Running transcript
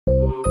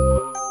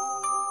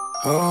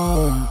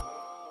Oh,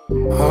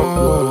 oh,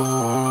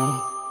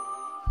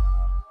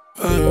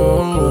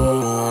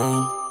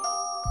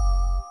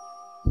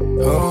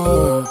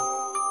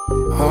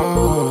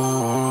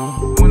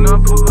 When I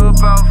pull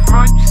up out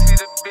front, you see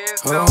the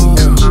Benz down.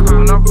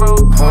 When I roll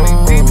 20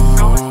 deep,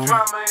 so much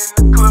drama in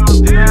the club.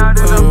 Now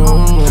that I'm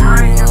on the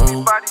train,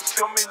 everybody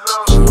show me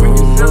love. We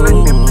can sell like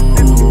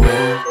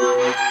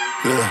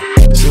yeah.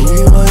 So we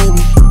in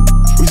Miami,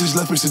 we just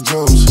left Mr.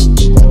 Jones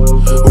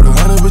with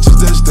 100 bitches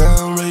that's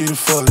down, ready to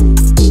fuck.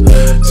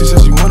 She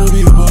said she wanna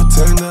be a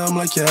bartender. I'm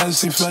like, yeah, I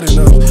just ain't fat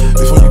enough.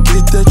 Before you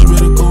get that, you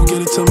better go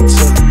get it, tell me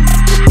tough.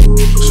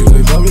 She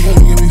like, Bobby,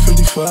 gonna give me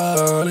 55.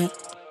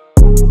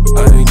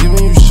 I ain't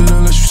giving you shit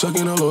unless you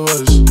sucking all of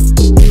us.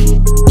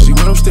 She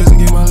went upstairs and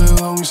gave my little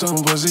homie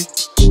some pussy.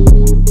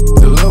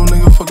 The little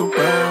nigga fuck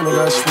around, I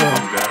got small.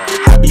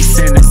 I be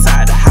sitting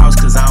inside the house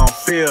cause I don't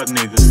feel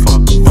niggas.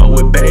 Fuck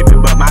with baby,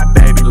 but my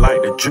baby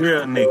like to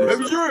drill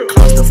niggas.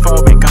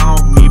 Claustrophobic, I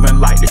don't even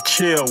like to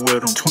chill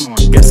with them.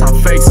 Guess I'm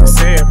fake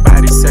since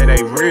everybody say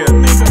they real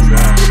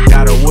niggas.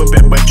 Got a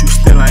whooping, but you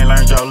still ain't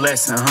learned your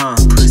lesson, huh?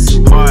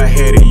 Pussy.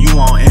 Hard-headed, you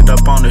won't end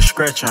up on the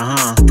stretcher,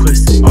 huh?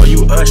 Pussy. Oh,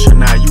 you usher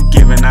now, you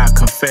giving out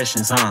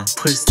confessions, huh?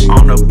 Pussy.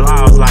 On the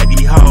blogs like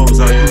these hoes,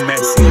 oh, you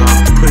messy,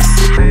 huh?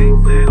 Pussy. Hey,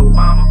 little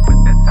mama, put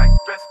that tight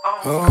dress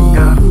on.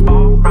 Got a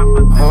full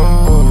rapper.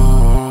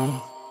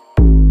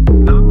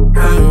 Look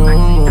good, like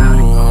she got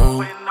it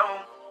going on.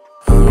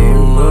 Yeah,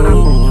 but I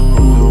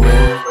want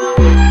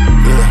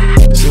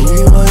yeah. So we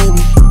in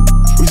Miami,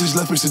 we just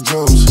left Mr.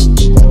 Jones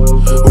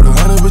with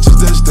 100 bitches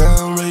that's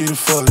down, ready to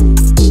fuck.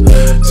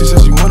 She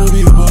said she wanna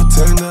be a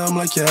bartender. I'm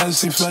like, yeah, I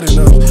just ain't fat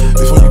enough.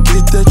 Before you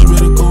get that, you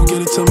better go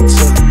get it, tell me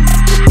tough.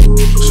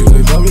 She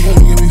like, Bobby,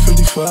 gonna give me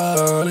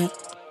 55.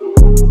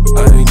 I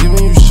ain't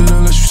giving you shit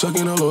unless you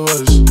sucking all of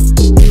us.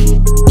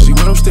 She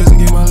went upstairs and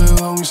gave my little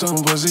homie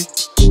some pussy.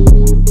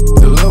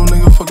 The little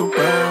nigga fuck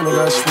around, I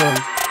got small.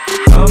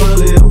 Come a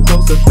little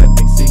closer, let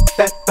me see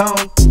that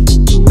thong.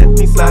 Let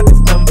me slide this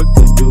number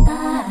to you.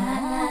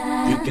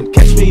 You can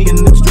catch me in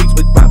the streets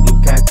with my blue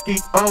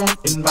khakis on,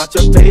 in my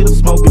potato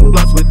smoking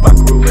blunts with my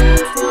crew.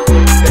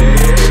 Hey,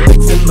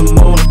 6 in the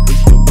morning, we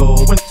still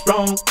going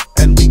strong,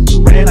 and we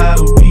ran out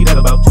of weed at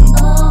about 2.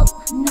 Oh,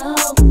 no.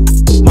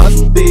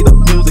 Must be the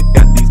music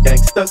got these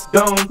gangsters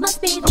gone.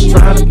 I'm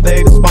trying to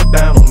lay the smoke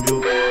down on you.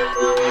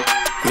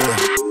 Yeah,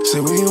 say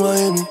we in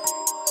Miami,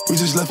 we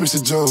just left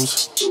Mr.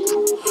 Jones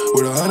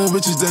with 100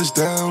 bitches that's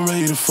down,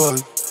 ready to fuck.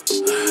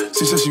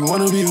 She said she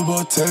wanna be a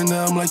bartender.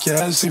 I'm like,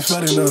 yeah, I just ain't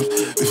fat enough.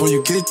 Before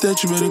you get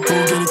that, you better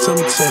go get it, tell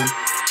me tough.